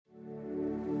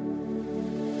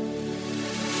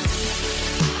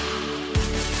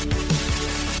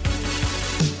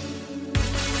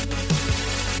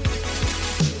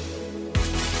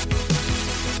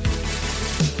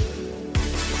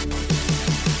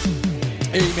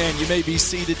Amen. You may be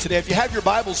seated today. If you have your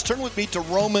Bibles, turn with me to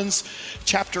Romans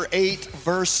chapter 8,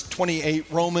 verse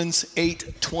 28. Romans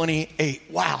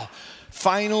 8:28. Wow.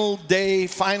 Final day,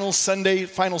 final Sunday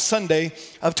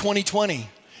of 2020.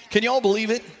 Can you all believe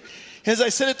it? As I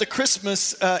said at the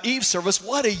Christmas Eve service,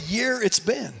 what a year it's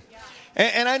been.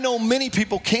 And I know many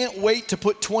people can't wait to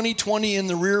put 2020 in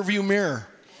the rearview mirror.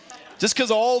 Just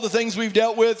because of all the things we've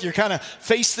dealt with, you're kind of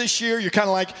faced this year, you're kind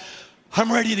of like,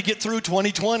 I'm ready to get through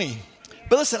 2020.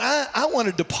 But listen, I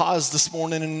wanted to pause this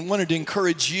morning and wanted to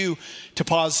encourage you to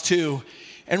pause too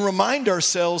and remind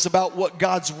ourselves about what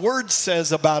God's word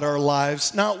says about our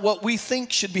lives, not what we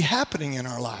think should be happening in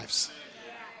our lives.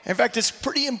 In fact, it's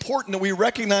pretty important that we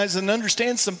recognize and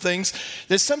understand some things,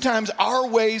 that sometimes our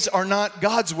ways are not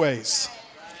God's ways.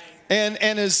 And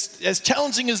as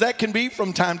challenging as that can be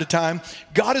from time to time,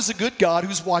 God is a good God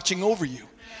who's watching over you.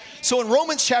 So in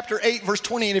Romans chapter 8, verse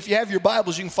 20, and if you have your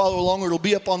Bibles, you can follow along or it'll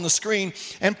be up on the screen.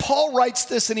 And Paul writes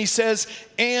this and he says,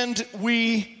 and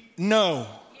we know.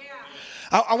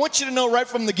 I want you to know right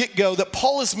from the get-go that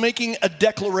Paul is making a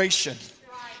declaration.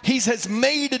 He has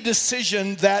made a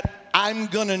decision that I'm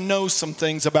going to know some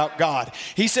things about God.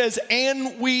 He says,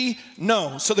 and we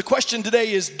know. So the question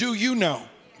today is, do you know?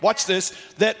 Watch this,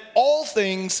 that all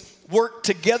things work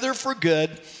together for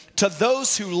good to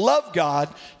those who love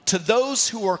God, to those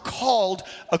who are called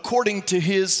according to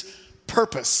his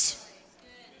purpose.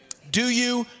 Do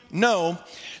you know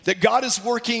that God is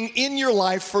working in your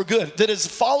life for good? That as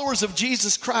followers of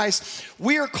Jesus Christ,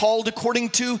 we are called according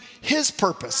to his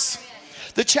purpose.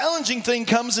 The challenging thing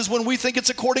comes is when we think it's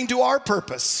according to our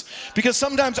purpose, because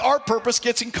sometimes our purpose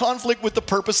gets in conflict with the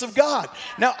purpose of God.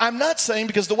 Now, I'm not saying,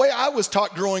 because the way I was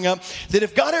taught growing up, that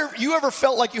if you ever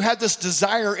felt like you had this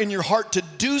desire in your heart to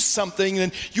do something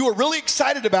and you were really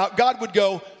excited about, God would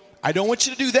go, I don't want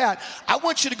you to do that. I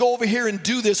want you to go over here and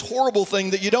do this horrible thing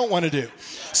that you don't want to do.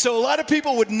 So a lot of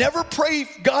people would never pray,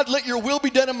 God, let your will be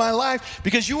done in my life,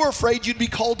 because you were afraid you'd be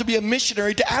called to be a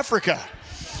missionary to Africa.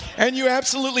 And you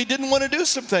absolutely didn't want to do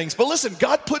some things. But listen,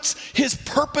 God puts his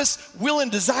purpose, will, and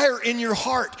desire in your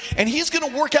heart. And he's going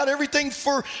to work out everything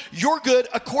for your good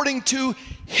according to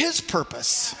his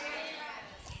purpose.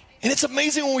 And it's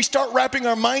amazing when we start wrapping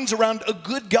our minds around a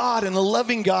good God and a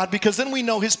loving God, because then we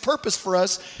know his purpose for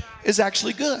us is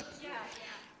actually good.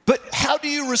 But how do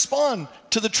you respond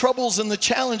to the troubles and the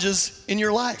challenges in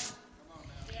your life?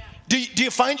 Do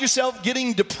you find yourself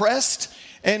getting depressed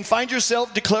and find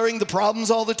yourself declaring the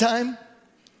problems all the time?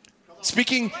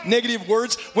 Speaking negative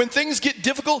words. When things get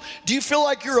difficult, do you feel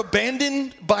like you're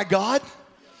abandoned by God?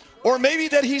 Or maybe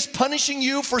that he's punishing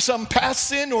you for some past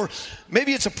sin, or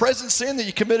maybe it's a present sin that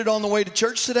you committed on the way to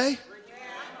church today?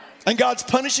 And God's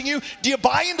punishing you? Do you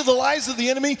buy into the lies of the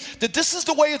enemy that this is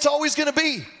the way it's always going to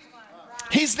be?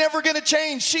 He's never going to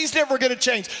change. She's never going to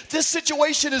change. This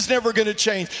situation is never going to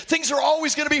change. Things are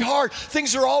always going to be hard.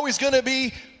 Things are always going to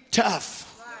be tough.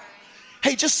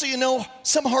 Hey, just so you know,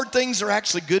 some hard things are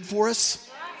actually good for us.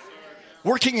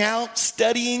 Working out,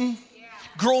 studying,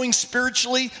 growing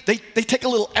spiritually, they take a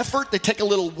little effort, they take a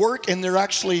little work, and they're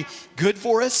actually good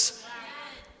for us.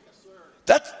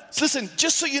 Listen,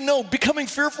 just so you know, becoming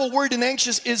fearful, worried, and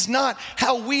anxious is not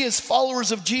how we as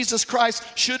followers of Jesus Christ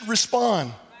should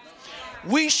respond.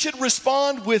 We should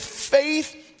respond with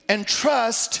faith and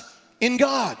trust in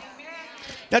God.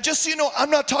 Now, just so you know, I'm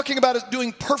not talking about it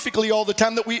doing perfectly all the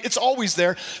time, it's always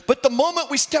there. But the moment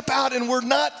we step out and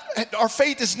our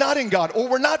faith is not in God, or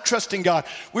we're not trusting God,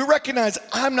 we recognize,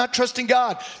 I'm not trusting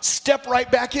God. Step right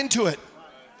back into it.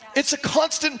 It's a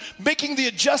constant making the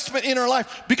adjustment in our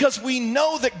life, because we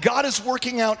know that God is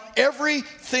working out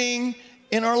everything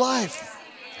in our life.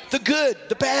 The good,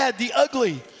 the bad, the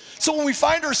ugly. So when we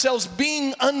find ourselves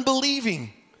being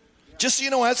unbelieving, just so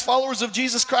you know, as followers of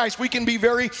Jesus Christ, we can be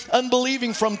very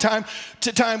unbelieving from time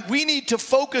to time. We need to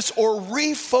focus or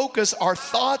refocus our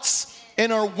thoughts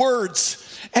and our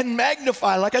words and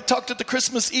magnify, like I talked at the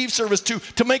Christmas Eve service,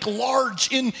 to make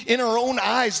large in our own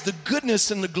eyes the goodness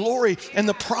and the glory and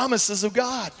the promises of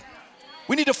God.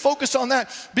 We need to focus on that,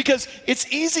 because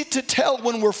it's easy to tell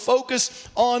when we're focused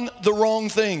on the wrong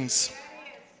things.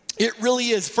 It really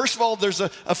is. First of all, there's a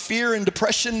fear and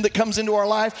depression that comes into our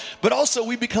life, but also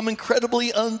we become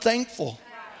incredibly unthankful.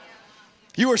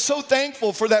 You are so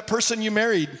thankful for that person you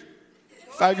married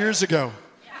 5 years ago.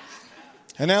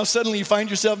 And now suddenly you find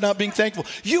yourself not being thankful.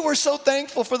 You were so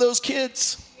thankful for those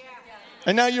kids.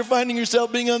 And now you're finding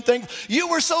yourself being unthankful. You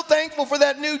were so thankful for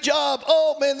that new job.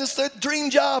 Oh man, this is the dream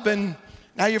job. And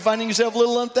now you're finding yourself a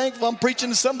little unthankful. I'm preaching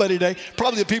to somebody today.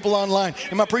 Probably the people online.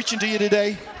 Am I preaching to you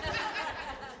today?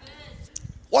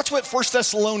 Watch what 1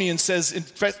 Thessalonians says in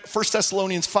 1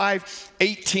 Thessalonians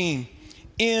 5:18.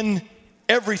 In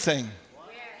everything.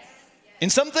 In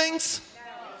some things,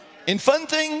 in fun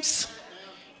things,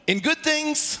 in good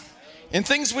things, in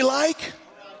things we like.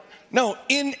 No,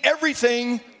 in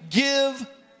everything, give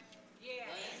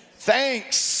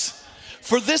thanks.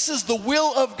 For this is the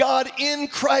will of God in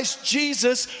Christ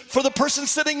Jesus for the person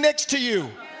sitting next to you.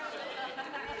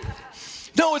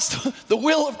 No, it's the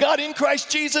will of God in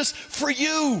Christ Jesus for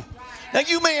you. Now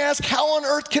you may ask, how on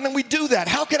earth can we do that?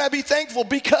 How can I be thankful?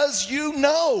 Because you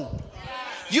know.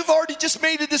 You've already just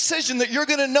made a decision that you're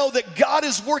going to know that God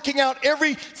is working out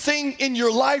everything in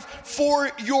your life for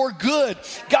your good.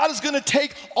 God is going to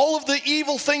take all of the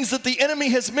evil things that the enemy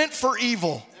has meant for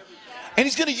evil, and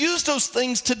he's going to use those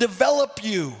things to develop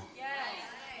you,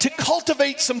 to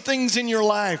cultivate some things in your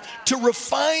life, to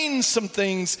refine some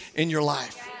things in your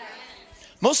life.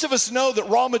 Most of us know that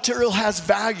raw material has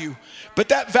value, but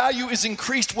that value is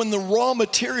increased when the raw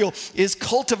material is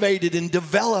cultivated and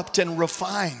developed and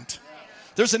refined.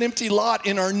 There's an empty lot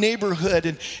in our neighborhood,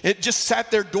 and it just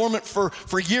sat there dormant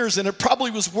for years, and it probably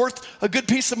was worth a good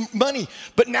piece of money.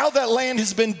 But now that land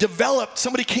has been developed.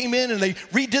 Somebody came in and they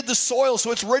redid the soil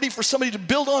so it's ready for somebody to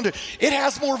build onto it. It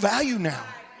has more value now.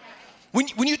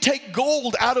 When you take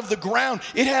gold out of the ground,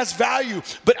 it has value.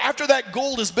 But after that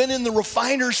gold has been in the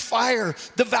refiner's fire,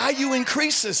 the value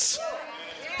increases.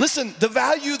 Listen, the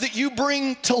value that you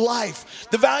bring to life,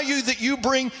 the value that you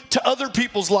bring to other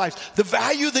people's lives, the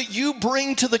value that you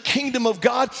bring to the kingdom of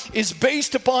God is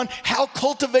based upon how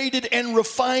cultivated and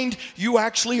refined you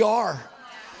actually are.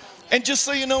 And just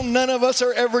so you know, none of us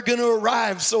are ever going to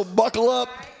arrive, so buckle up.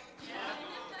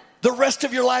 The rest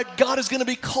of your life, God is going to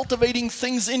be cultivating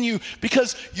things in you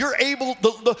because you're able,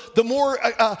 the more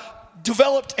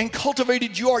developed and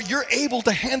cultivated you are, you're able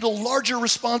to handle larger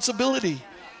responsibility.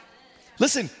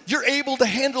 Listen, you're able to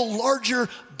handle larger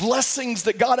blessings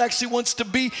that God actually wants to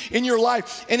be in your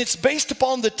life. And it's based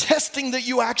upon the testing that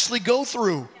you actually go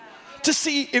through to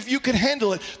see if you can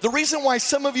handle it. The reason why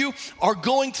some of you are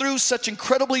going through such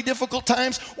incredibly difficult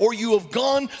times, or you have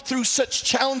gone through such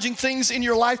challenging things in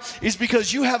your life, is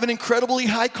because you have an incredibly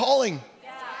high calling.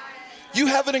 You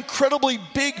have an incredibly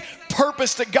big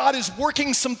purpose that God is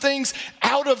working some things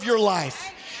out of your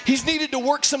life. He's needed to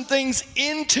work some things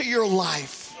into your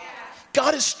life.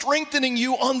 God is strengthening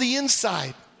you on the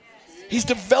inside. He's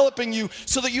developing you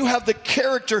so that you have the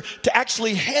character to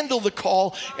actually handle the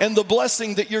call and the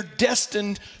blessing that you're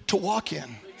destined to walk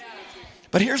in.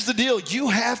 But here's the deal. You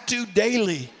have to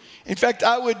daily. In fact,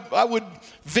 I would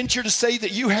venture to say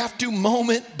that you have to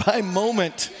moment by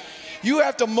moment. You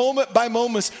have to moment by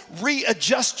moment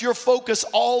readjust your focus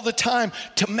all the time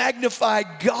to magnify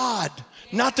God,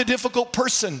 not the difficult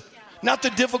person, not the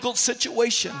difficult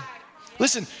situation.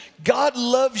 Listen, God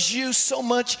loves you so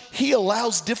much, He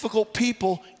allows difficult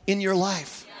people in your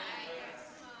life.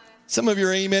 Some of you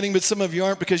are amening, but some of you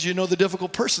aren't because you know the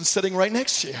difficult person sitting right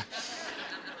next to you.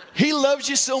 He loves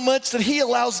you so much that He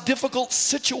allows difficult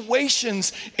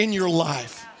situations in your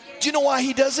life. Do you know why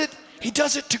He does it? He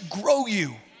does it to grow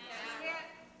you.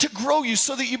 To grow you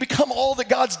so that you become all that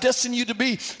God's destined you to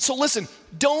be. So listen,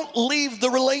 don't leave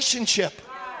the relationship.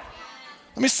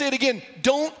 Let me say it again.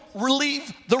 Don't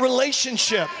leave the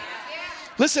relationship.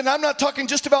 Listen, I'm not talking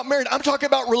just about marriage. I'm talking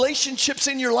about relationships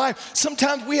in your life.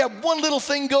 Sometimes we have one little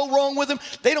thing go wrong with them.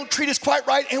 They don't treat us quite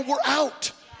right, and we're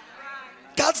out.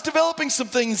 God's developing some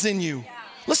things in you.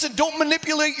 Listen, don't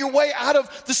manipulate your way out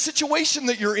of the situation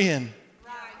that you're in.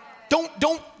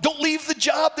 Don't leave the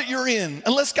job that you're in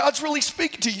unless God's really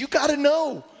speaking to you. You got to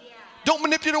know. Don't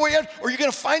manipulate your way out, or you're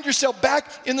going to find yourself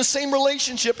back in the same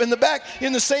relationship, back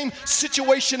in the same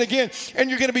situation again. And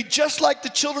you're going to be just like the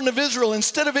children of Israel.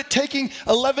 Instead of it taking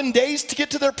 11 days to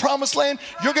get to their promised land,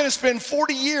 you're going to spend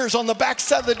 40 years on the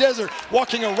backside of the desert,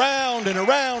 walking around and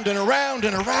around and around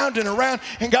and around and around.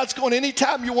 And God's going,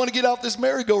 anytime you want to get off this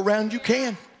merry-go-round, you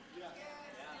can.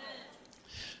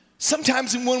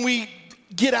 Sometimes when we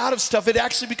get out of stuff, it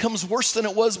actually becomes worse than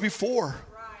it was before.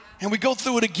 And we go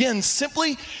through it again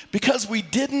simply because we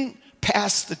didn't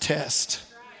pass the test.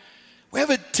 We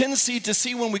have a tendency to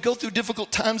see when we go through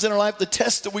difficult times in our life, the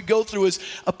test that we go through is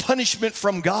a punishment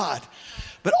from God.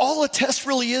 But all a test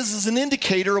really is an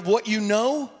indicator of what you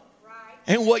know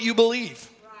and what you believe.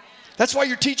 That's why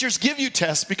your teachers give you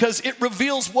tests, because it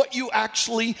reveals what you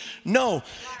actually know.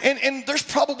 And there's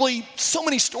probably so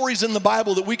many stories in the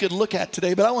Bible that we could look at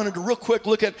today, but I wanted to real quick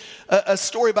look at a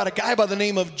story about a guy by the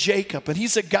name of Jacob. And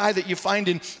he's a guy that you find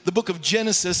in the book of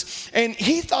Genesis. And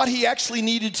he thought he actually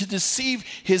needed to deceive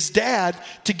his dad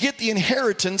to get the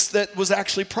inheritance that was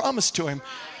actually promised to him.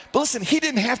 But listen, he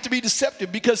didn't have to be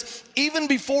deceptive, because even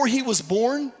before he was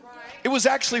born, it was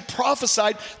actually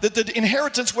prophesied that the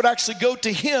inheritance would actually go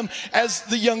to him as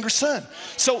the younger son.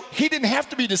 So he didn't have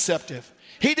to be deceptive.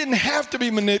 He didn't have to be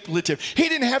manipulative. He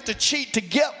didn't have to cheat to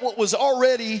get what was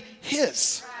already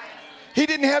his. He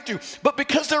didn't have to. But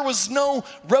because there was no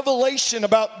revelation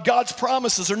about God's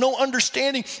promises or no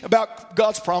understanding about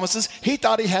God's promises, he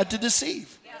thought he had to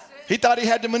deceive. He thought he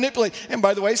had to manipulate. And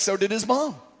by the way, so did his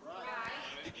mom.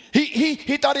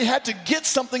 He thought he had to get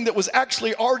something that was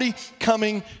actually already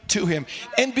coming to him.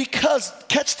 And because,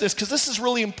 catch this, because this is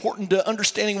really important to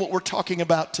understanding what we're talking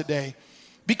about today.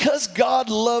 Because God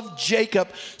loved Jacob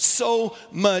so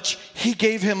much, he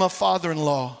gave him a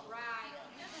father-in-law.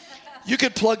 You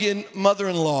could plug in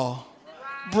mother-in-law,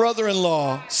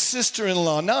 brother-in-law,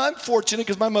 sister-in-law. Now, I'm fortunate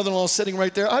because my mother-in-law is sitting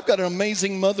right there. I've got an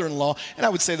amazing mother-in-law. And I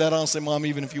would say that honestly, Mom,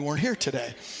 even if you weren't here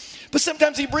today. But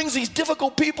sometimes he brings these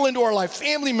difficult people into our life,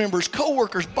 family members,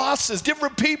 coworkers, bosses,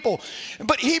 different people.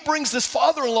 But he brings this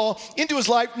father-in-law into his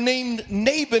life named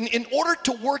Nabal in order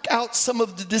to work out some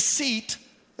of the deceit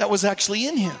that was actually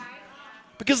in him.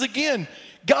 Because again,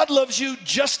 God loves you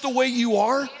just the way you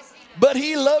are. But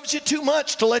he loves you too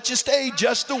much to let you stay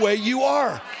just the way you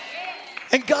are.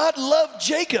 And God loved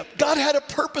Jacob. God had a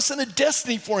purpose and a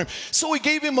destiny for him. So he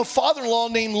gave him a father-in-law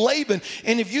named Laban.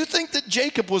 And if you think that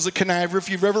Jacob was a conniver, if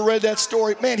you've ever read that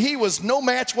story, man, he was no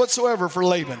match whatsoever for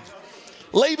Laban.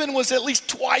 Laban was at least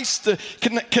twice the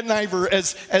conniver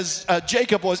as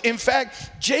Jacob was. In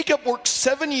fact, Jacob worked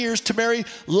 7 years to marry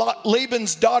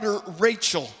Laban's daughter,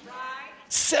 Rachel.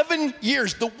 7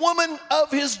 years, the woman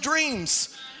of his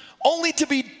dreams, only to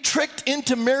be tricked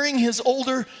into marrying his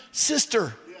older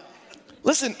sister.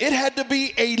 Listen, it had to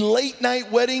be a late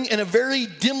night wedding in a very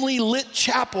dimly lit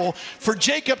chapel for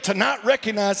Jacob to not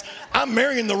recognize, I'm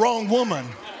marrying the wrong woman.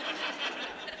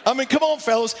 I mean, come on,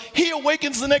 fellas. He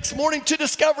awakens the next morning to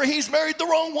discover he's married the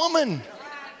wrong woman.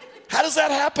 How does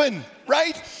that happen,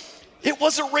 right? It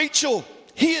wasn't Rachel.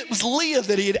 It was Leah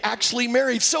that he had actually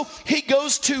married. So he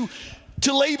goes to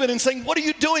Laban and saying, what are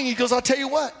you doing? He goes, I'll tell you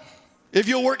what. If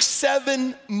you'll work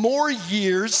 7 more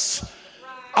years,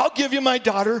 I'll give you my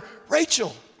daughter,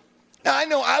 Rachel. Now, I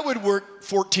know I would work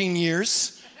 14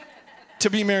 years to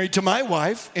be married to my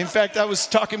wife. In fact, I was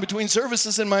talking between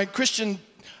services, and my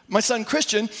son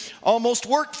Christian almost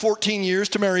worked 14 years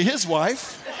to marry his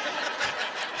wife.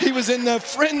 He was in the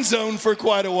friend zone for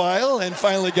quite a while and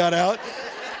finally got out.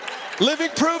 Living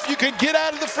proof you could get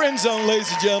out of the friend zone,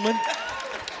 ladies and gentlemen.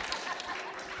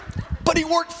 But he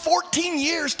worked 14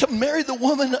 years to marry the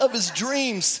woman of his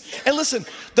dreams. And listen,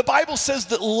 the Bible says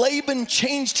that Laban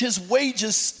changed his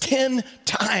wages 10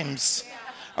 times.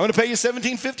 I'm going to pay you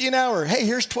 $17.50 an hour. Hey,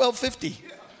 here's $12.50.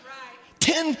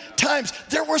 10 times.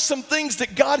 There were some things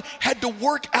that God had to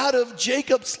work out of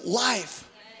Jacob's life.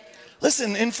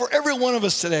 Listen, and for every one of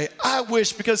us today, I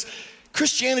wish, because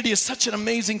Christianity is such an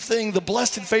amazing thing, the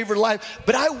blessed and favored life,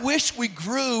 but I wish we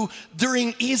grew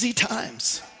during easy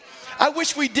times. I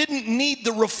wish we didn't need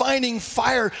the refining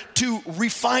fire to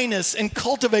refine us and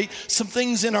cultivate some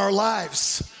things in our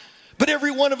lives. But every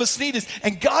one of us need it.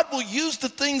 And God will use the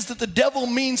things that the devil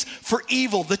means for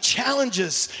evil, the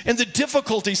challenges and the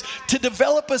difficulties, to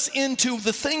develop us into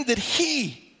the thing that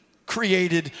he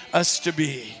created us to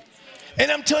be.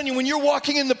 And I'm telling you, when you're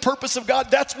walking in the purpose of God,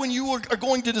 that's when you are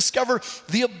going to discover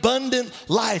the abundant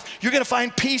life. You're going to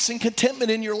find peace and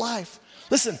contentment in your life.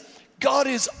 Listen, God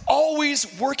is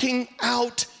always working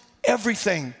out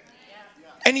everything.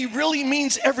 And he really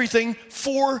means everything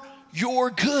for your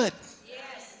good.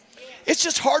 It's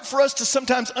just hard for us to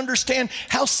sometimes understand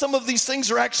how some of these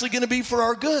things are actually going to be for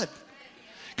our good.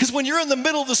 Because when you're in the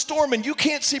middle of the storm and you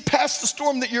can't see past the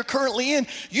storm that you're currently in,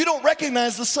 you don't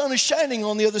recognize the sun is shining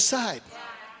on the other side.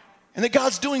 And that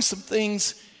God's doing some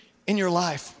things in your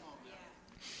life.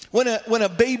 When a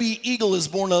baby eagle is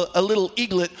born, a little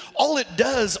eaglet, all it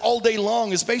does all day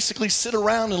long is basically sit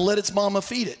around and let its mama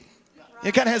feed it.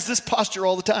 It kind of has this posture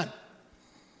all the time.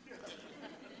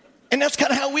 And that's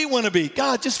kind of how we want to be.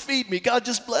 God, just feed me. God,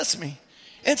 just bless me.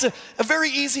 And it's a very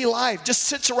easy life. Just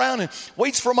sits around and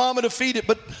waits for mama to feed it.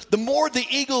 But the more the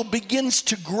eagle begins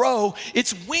to grow,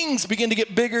 its wings begin to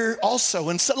get bigger also.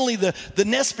 And suddenly the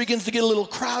nest begins to get a little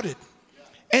crowded.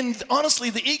 And honestly,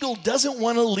 the eagle doesn't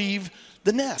want to leave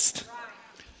the nest.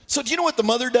 So do you know what the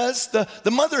mother does?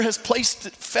 The mother has placed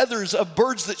feathers of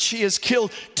birds that she has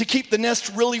killed to keep the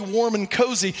nest really warm and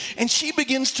cozy. And she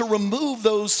begins to remove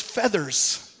those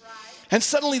feathers. And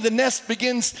suddenly the nest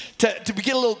begins to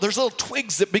begin there's little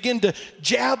twigs that begin to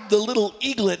jab the little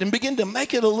eaglet and begin to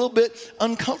make it a little bit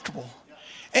uncomfortable.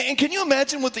 And can you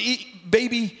imagine what the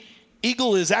baby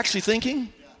eagle is actually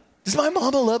thinking? Does my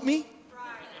mama love me?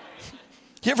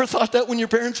 You ever thought that when your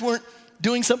parents weren't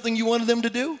doing something you wanted them to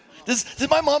do? Does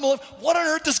my mom love? What on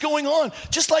earth is going on?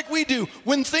 Just like we do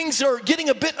when things are getting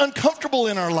a bit uncomfortable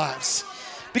in our lives.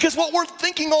 Because what we're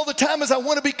thinking all the time is I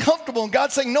want to be comfortable. And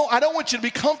God's saying, no, I don't want you to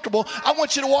be comfortable. I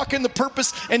want you to walk in the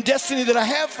purpose and destiny that I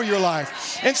have for your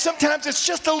life. And sometimes it's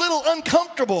just a little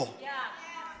uncomfortable.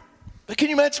 But can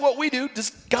you imagine what we do? Does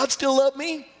God still love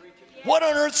me? What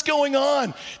on earth's going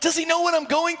on? Does he know what I'm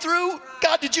going through?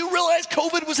 God, did you realize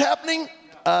COVID was happening?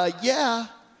 Yeah.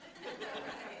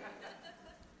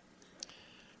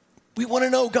 We want to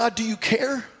know, God, do you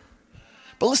care?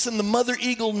 But listen, the mother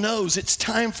eagle knows it's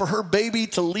time for her baby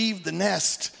to leave the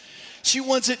nest. She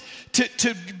wants it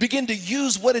to begin to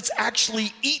use what it's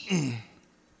actually eaten,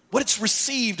 what it's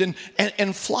received,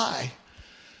 and fly.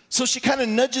 So she kind of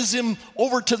nudges him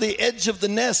over to the edge of the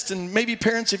nest. And maybe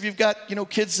parents, if you've got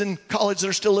kids in college that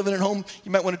are still living at home,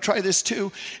 you might want to try this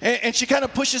too. And she kind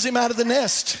of pushes him out of the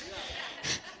nest.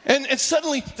 And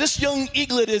suddenly this young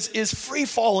eaglet is free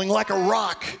falling like a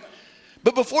rock.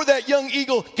 But before that young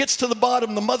eagle gets to the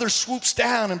bottom, the mother swoops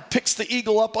down and picks the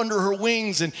eagle up under her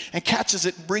wings and catches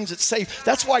it and brings it safe.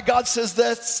 That's why God says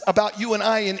this about you and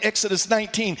I in Exodus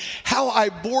 19. How I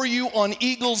bore you on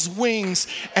eagle's wings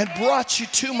and brought you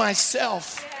to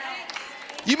myself.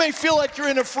 You may feel like you're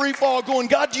in a free fall going,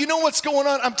 God, do you know what's going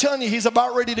on? I'm telling you, he's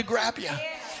about ready to grab you.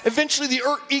 Eventually, the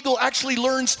eagle actually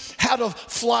learns how to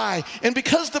fly. And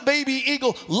because the baby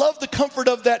eagle loved the comfort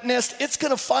of that nest, it's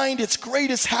going to find its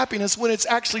greatest happiness when it's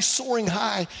actually soaring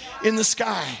high in the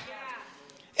sky.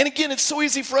 And again, it's so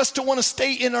easy for us to want to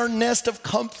stay in our nest of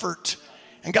comfort.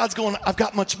 And God's going, I've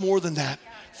got much more than that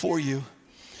for you.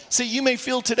 See, you may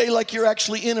feel today like you're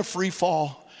actually in a free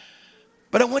fall.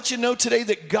 But I want you to know today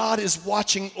that God is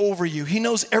watching over you. He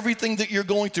knows everything that you're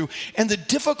going through. And the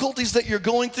difficulties that you're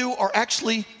going through are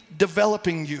actually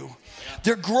developing you.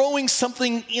 They're growing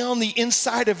something on the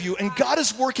inside of you. And God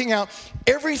is working out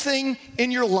everything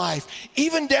in your life,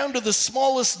 even down to the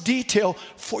smallest detail,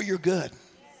 for your good.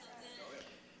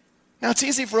 Now, it's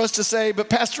easy for us to say, but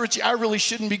Pastor Richie, I really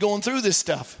shouldn't be going through this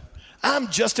stuff. I'm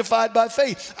justified by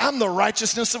faith. I'm the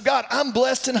righteousness of God. I'm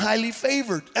blessed and highly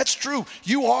favored. That's true.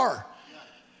 You are.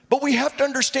 But we have to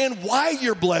understand why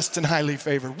you're blessed and highly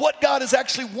favored. What God is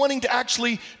actually wanting to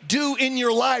actually do in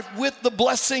your life with the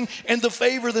blessing and the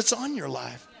favor that's on your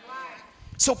life.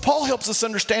 So Paul helps us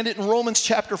understand it in Romans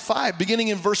chapter 5, beginning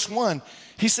in verse 1.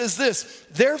 He says this,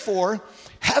 therefore,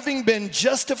 having been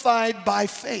justified by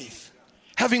faith.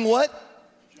 Having what?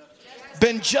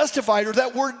 Been justified, or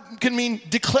that word can mean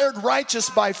declared righteous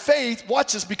by faith.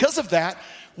 Watch this, because of that,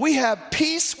 we have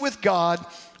peace with God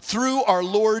through our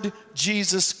Lord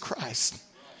Jesus Christ.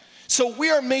 So we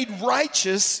are made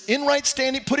righteous, in right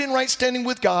standing, put in right standing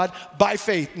with God by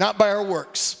faith, not by our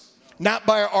works, not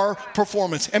by our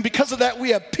performance. And because of that, we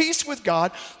have peace with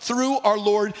God through our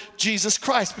Lord Jesus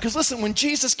Christ. Because listen, when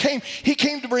Jesus came, he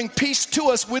came to bring peace to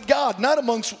us with God, not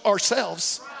amongst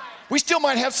ourselves. We still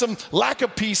might have some lack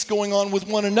of peace going on with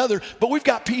one another, but we've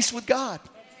got peace with God.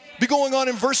 Be going on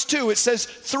in verse 2, it says,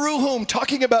 through whom,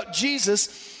 talking about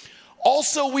Jesus,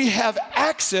 also we have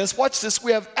access, watch this,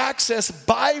 we have access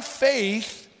by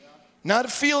faith,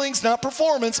 not feelings, not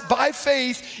performance, by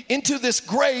faith into this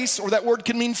grace, or that word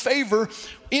can mean favor,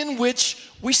 in which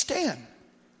we stand.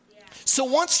 So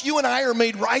once you and I are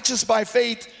made righteous by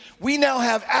faith, we now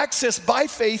have access by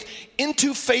faith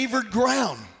into favored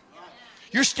ground.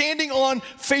 You're standing on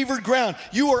favored ground.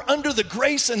 You are under the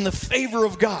grace and the favor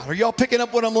of God. Are y'all picking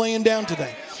up what I'm laying down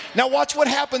today? Now watch what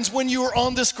happens when you are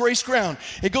on this grace ground.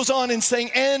 It goes on in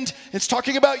saying, and it's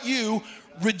talking about you,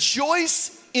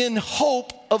 rejoice in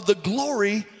hope of the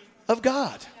glory of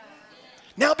God.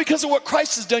 Now because of what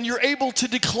Christ has done, you're able to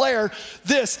declare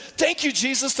this. Thank you,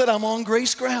 Jesus, that I'm on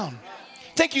grace ground.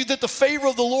 Thank you that the favor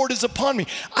of the Lord is upon me.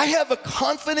 I have a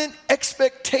confident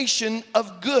expectation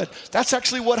of good. That's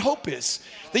actually what hope is.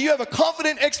 That you have a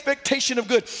confident expectation of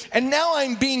good. And now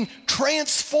I'm being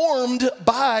transformed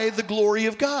by the glory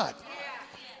of God.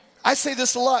 I say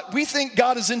this a lot. We think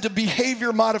God is into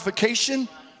behavior modification.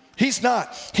 He's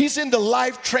not. He's into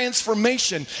life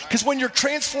transformation. Because when you're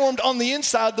transformed on the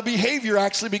inside, the behavior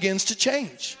actually begins to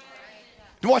change.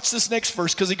 Watch this next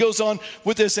verse, because he goes on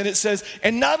with this, and it says,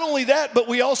 and not only that, but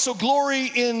we also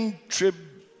glory in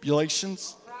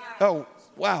tribulations. Oh,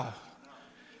 wow.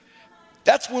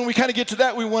 That's when we kind of get to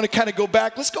that, we want to kind of go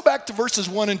back. Let's go back to verses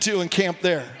 1 and 2 and camp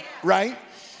there, right?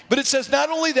 But it says,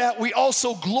 not only that, we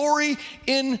also glory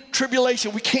in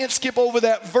tribulation. We can't skip over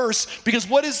that verse, because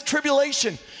what is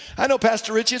tribulation? I know,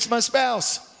 Pastor Richie, it's my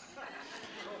spouse.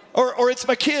 Or it's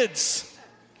my kids.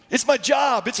 It's my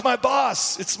job, it's my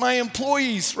boss, it's my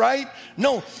employees, right?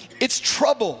 No, it's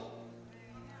trouble.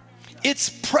 It's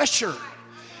pressure.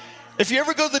 If you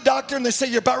ever go to the doctor and they say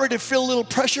you're about ready to feel a little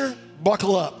pressure,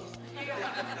 buckle up.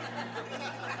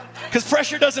 Because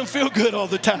pressure doesn't feel good all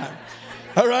the time.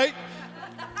 All right?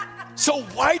 So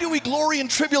why do we glory in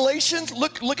tribulation?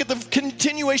 Look at the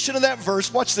continuation of that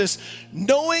verse. Watch this.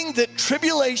 Knowing that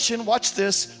tribulation, watch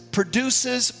this,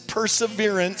 produces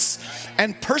perseverance,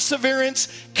 and perseverance,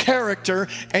 character,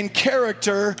 and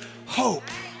character, hope.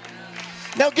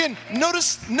 Now again,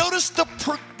 notice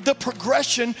the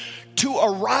progression to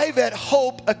arrive at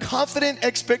hope, a confident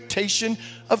expectation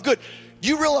of good.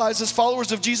 You realize as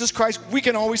followers of Jesus Christ, we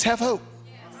can always have hope.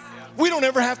 We don't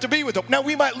ever have to be with hope. Now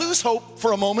we might lose hope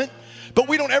for a moment, but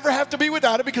we don't ever have to be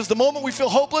without it, because the moment we feel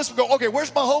hopeless, we go, okay,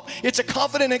 where's my hope? It's a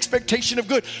confident expectation of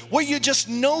good, where you just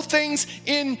know things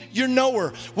in your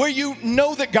knower, where you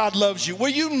know that God loves you, where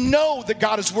you know that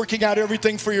God is working out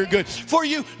everything for your good, for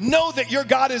you know that your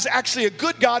God is actually a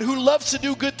good God who loves to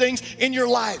do good things in your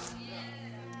life.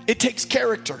 It takes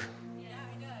character.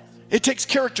 It takes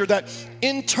character, that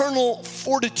internal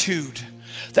fortitude,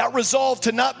 that resolve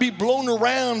to not be blown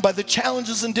around by the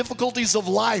challenges and difficulties of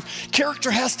life.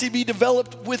 Character has to be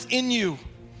developed within you.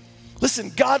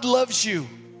 Listen, God loves you.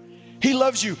 He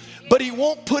loves you, but He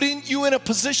won't put you in a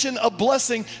position of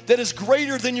blessing that is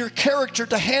greater than your character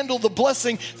to handle the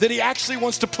blessing that He actually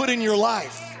wants to put in your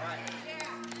life.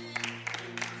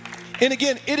 And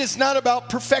again, it is not about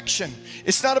perfection.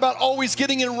 It's not about always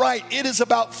getting it right. It is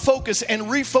about focus and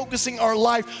refocusing our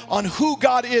life on who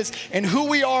God is and who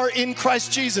we are in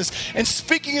Christ Jesus, and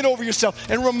speaking it over yourself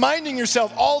and reminding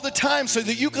yourself all the time so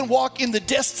that you can walk in the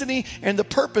destiny and the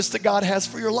purpose that God has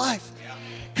for your life.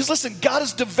 Because listen, God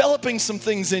is developing some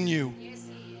things in you.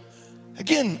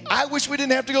 Again, I wish we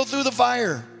didn't have to go through the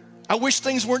fire. I wish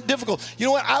things weren't difficult. You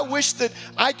know what? I wish that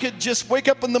I could just wake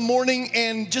up in the morning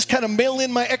and just kind of mail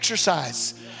in my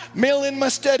exercise, mail in my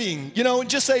studying, and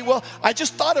just say, well, I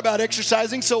just thought about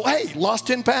exercising, so hey, lost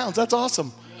 10 pounds. That's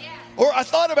awesome. Yeah. Or I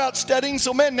thought about studying,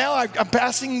 so man, now I'm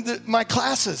passing my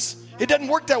classes. It doesn't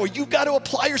work that way. You've got to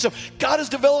apply yourself. God is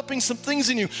developing some things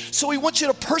in you, so He wants you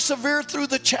to persevere through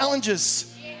the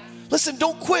challenges. Yeah. Listen,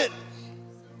 don't quit.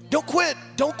 Don't quit.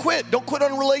 Don't quit. Don't quit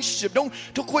on a relationship. Don't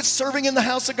quit serving in the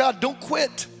house of God. Don't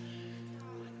quit.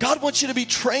 God wants you to be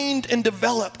trained and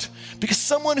developed, because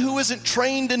someone who isn't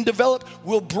trained and developed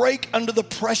will break under the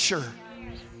pressure.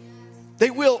 They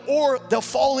will, or they'll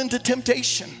fall into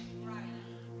temptation.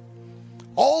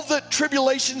 All the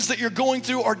tribulations that you're going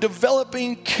through are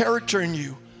developing character in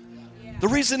you. The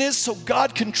reason is so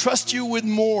God can trust you with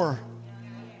more.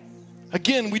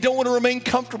 Again, we don't want to remain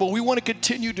comfortable. We want to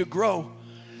continue to grow.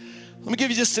 Let me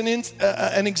give you just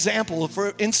an example.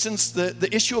 For instance, the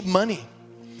issue of money.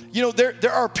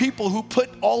 There are people who put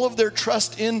all of their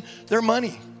trust in their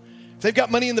money. If they've got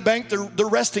money in the bank, they're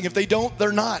resting. If they don't,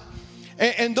 they're not.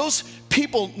 And those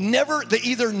people they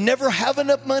either never have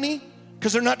enough money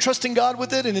because they're not trusting God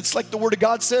with it, and it's like the Word of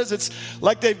God says, it's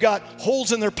like they've got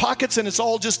holes in their pockets and it's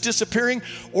all just disappearing,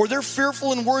 or they're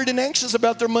fearful and worried and anxious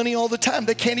about their money all the time.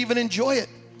 They can't even enjoy it.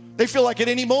 They feel like at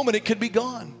any moment it could be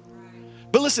gone.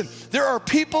 But listen, there are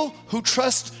people who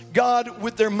trust God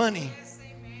with their money.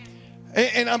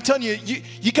 And I'm telling you,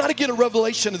 you got to get a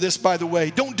revelation of this, by the way.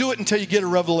 Don't do it until you get a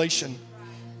revelation.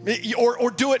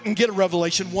 Or do it and get a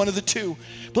revelation, one of the two.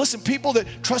 But listen, people that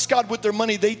trust God with their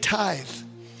money, they tithe.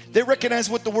 They recognize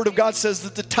what the Word of God says,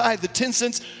 that the tithe, the 10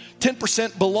 cents,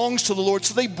 10% belongs to the Lord.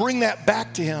 So they bring that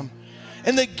back to Him.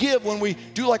 And they give when we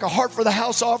do like a heart for the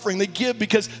house offering. They give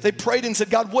because they prayed and said,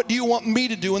 God, what do you want me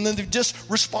to do? And then they've just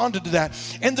responded to that.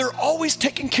 And they're always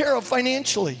taken care of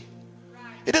financially.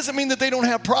 It doesn't mean that they don't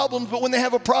have problems, but when they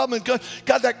have a problem, God,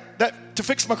 that to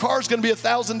fix my car is going to be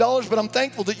 $1,000, but I'm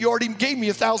thankful that you already gave me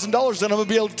 $1,000 and I'm going to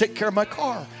be able to take care of my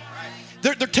car.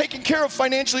 They're taken care of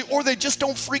financially, or they just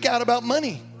don't freak out about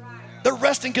money. They're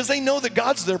resting because they know that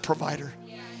God's their provider.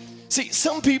 See,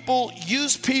 some people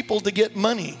use people to get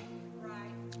money,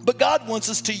 but God wants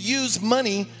us to use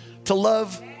money to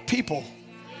love people.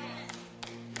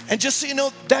 And just so you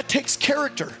know, that takes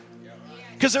character.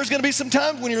 Because there's going to be some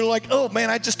times when you're like, oh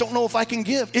man, I just don't know if I can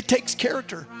give. It takes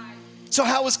character. So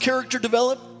how is character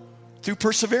developed? Through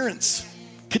perseverance.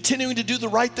 Continuing to do the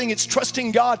right thing. It's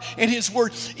trusting God and His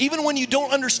Word, even when you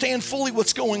don't understand fully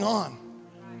what's going on.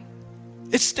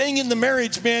 It's staying in the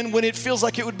marriage, man, when it feels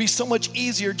like it would be so much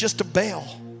easier just to bail.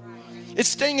 It's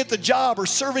staying at the job or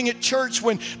serving at church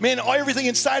when, man, everything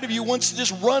inside of you wants to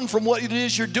just run from what it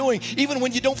is you're doing, even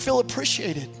when you don't feel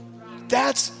appreciated.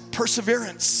 That's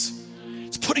perseverance.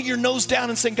 It's putting your nose down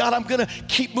and saying, God, I'm going to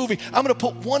keep moving. I'm going to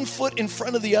put one foot in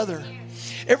front of the other.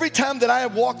 Every time that I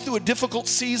have walked through a difficult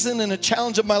season and a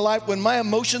challenge of my life when my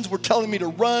emotions were telling me to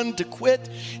run, to quit.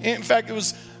 And in fact, it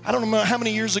was, I don't know how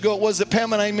many years ago it was that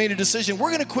Pam and I made a decision. We're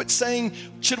going to quit saying,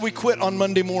 should we quit on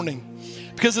Monday morning?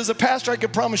 Because as a pastor, I can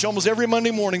promise you almost every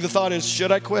Monday morning, the thought is,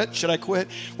 should I quit? Should I quit?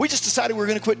 We just decided we're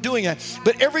going to quit doing that.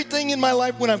 But everything in my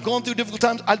life, when I've gone through difficult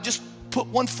times, I just put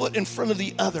one foot in front of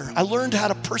the other. I learned how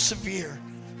to persevere.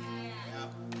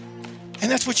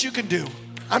 And that's what you can do.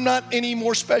 I'm not any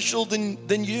more special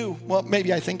than you. Well,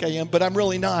 maybe I think I am, but I'm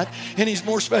really not. And he's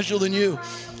more special than you.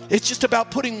 It's just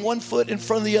about putting one foot in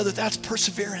front of the other. That's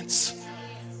perseverance.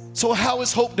 So how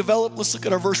is hope developed? Let's look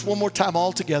at our verse one more time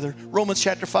all together. Romans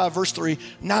chapter 5, verse 3.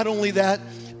 Not only that,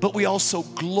 but we also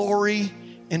glory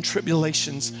in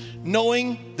tribulations,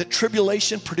 knowing that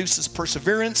tribulation produces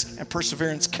perseverance, and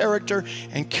perseverance character,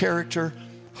 and character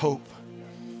hope.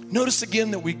 Notice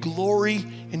again that we glory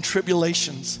in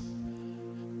tribulations.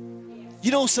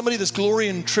 You know somebody that's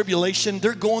glorying in tribulation,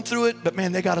 they're going through it, but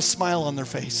man, they got a smile on their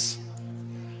face.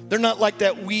 They're not like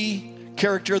that we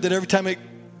character that every time it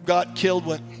got killed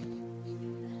went.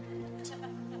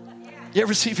 You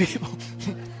ever see people?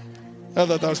 I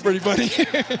thought that was pretty funny.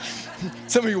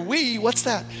 Some of you, what's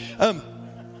that?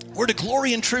 We're to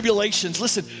glory in tribulations.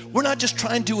 Listen, we're not just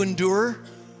trying to endure.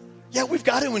 Yeah, we've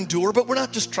got to endure, but we're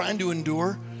not just trying to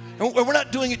endure. And we're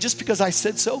not doing it just because I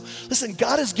said so. Listen,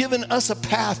 God has given us a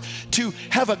path to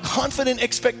have a confident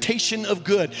expectation of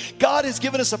good. God has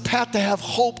given us a path to have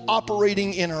hope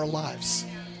operating in our lives.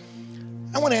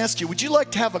 I want to ask you, would you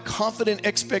like to have a confident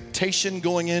expectation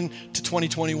going into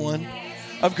 2021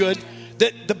 of good?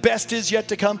 That the best is yet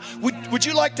to come? Would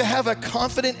you like to have a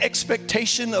confident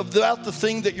expectation about the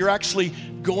thing that you're actually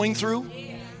going through?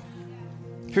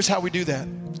 Here's how we do that.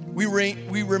 We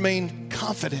remain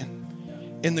confident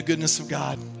in the goodness of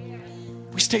God.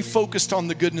 We stay focused on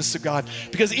the goodness of God.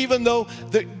 Because even though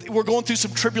we're going through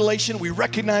some tribulation, we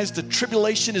recognize that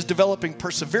tribulation is developing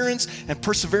perseverance, and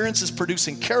perseverance is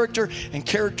producing character, and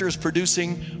character is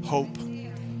producing hope.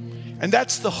 And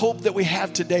that's the hope that we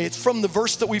have today. It's from the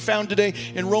verse that we found today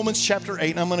in Romans chapter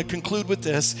 8, and I'm going to conclude with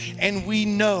this. And we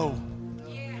know.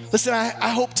 Listen, I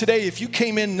hope today if you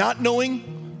came in not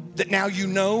knowing, that now you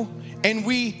know. And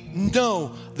we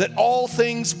know that all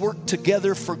things work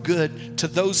together for good to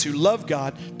those who love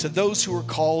God, to those who are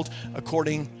called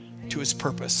according to his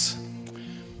purpose.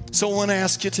 So I want to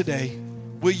ask you today,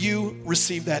 will you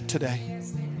receive that today?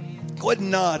 Go ahead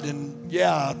and nod and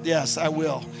yes, I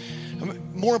will.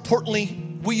 More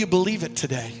importantly, will you believe it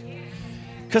today?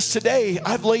 Because today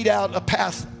I've laid out a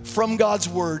path from God's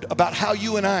word about how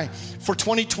you and I, for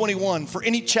 2021, for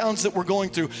any challenge that we're going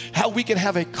through, how we can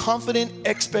have a confident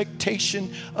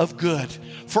expectation of good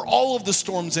for all of the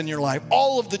storms in your life,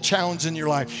 all of the challenges in your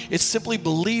life. It's simply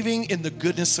believing in the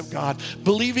goodness of God,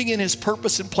 believing in his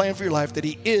purpose and plan for your life, that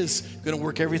he is going to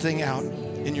work everything out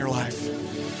in your life.